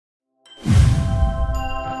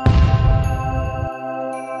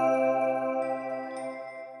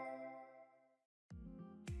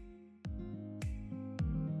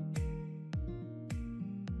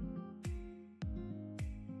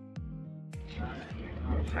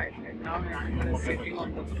Right now I'm sitting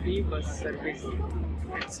on the free bus service.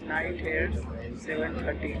 It's night here,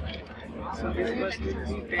 7:30. So this bus will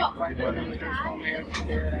be take 1 kilometer from here to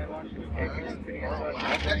there. I want to take experience or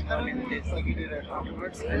all in this.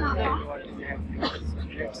 Afterwards I'll tell what is happening. So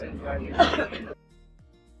let's enjoy this.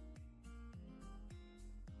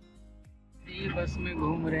 ये बस में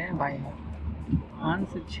घूम रहे हैं भाई, 5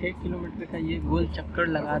 से 6 kilometre का ये गोल चक्कर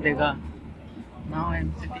लगा देगा. Now I am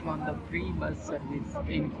sitting on the free bus service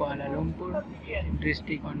in Kuala Lumpur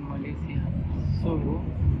district on Malaysia. So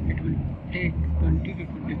it will take 20 to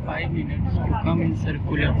 25 minutes to come in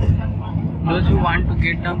circular. Those who want to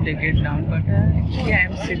get down, they get down. But I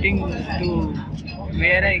am sitting to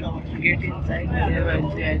where I get inside, there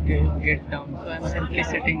I get down. So I am simply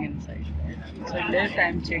sitting inside. So last I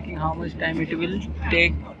am checking how much time it will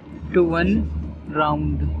take to one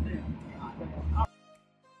round.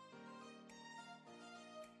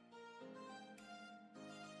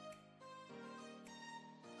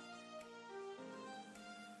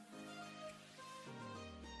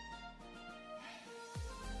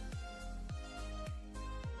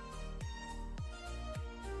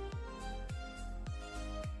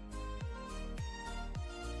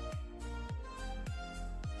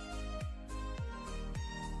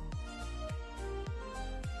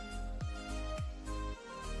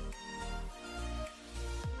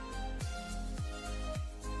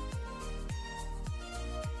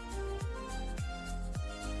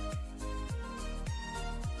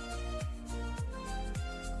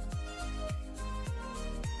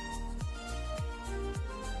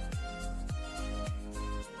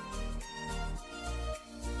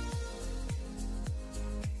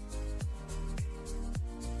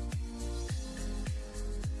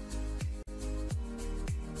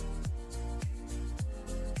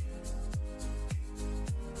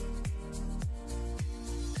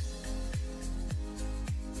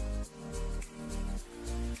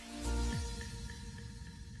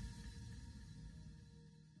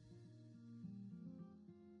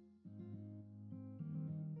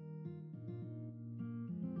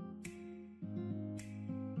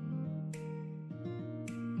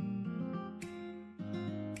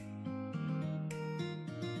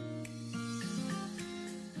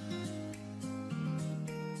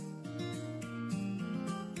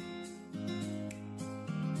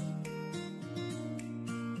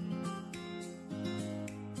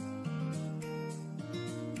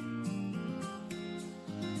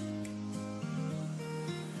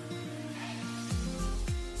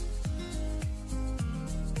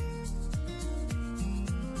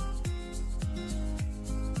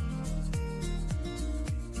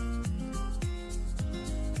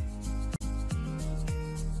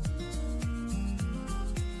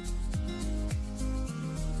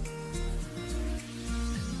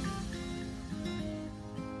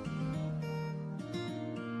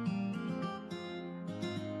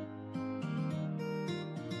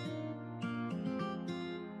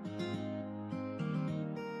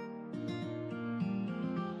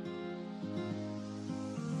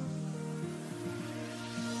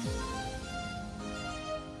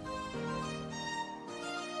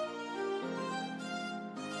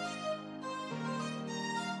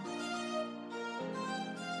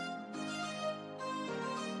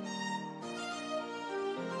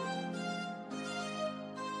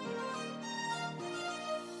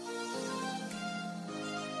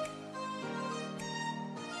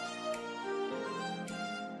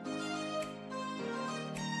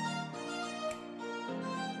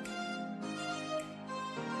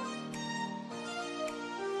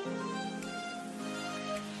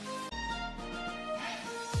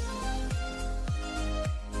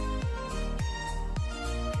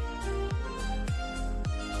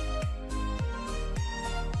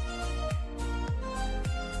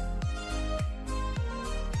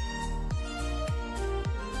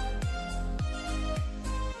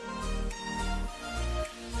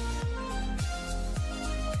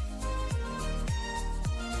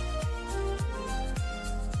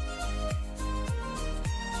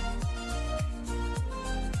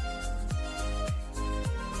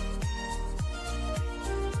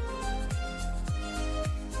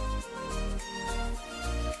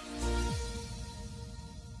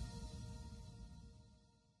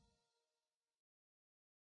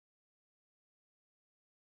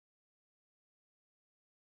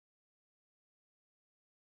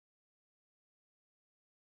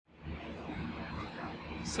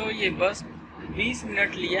 सो ये बस 20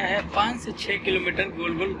 minute लिया है, 5 से 6 kilometre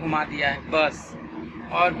गोल गोल घुमा दिया है बस,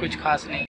 और कुछ खास नहीं।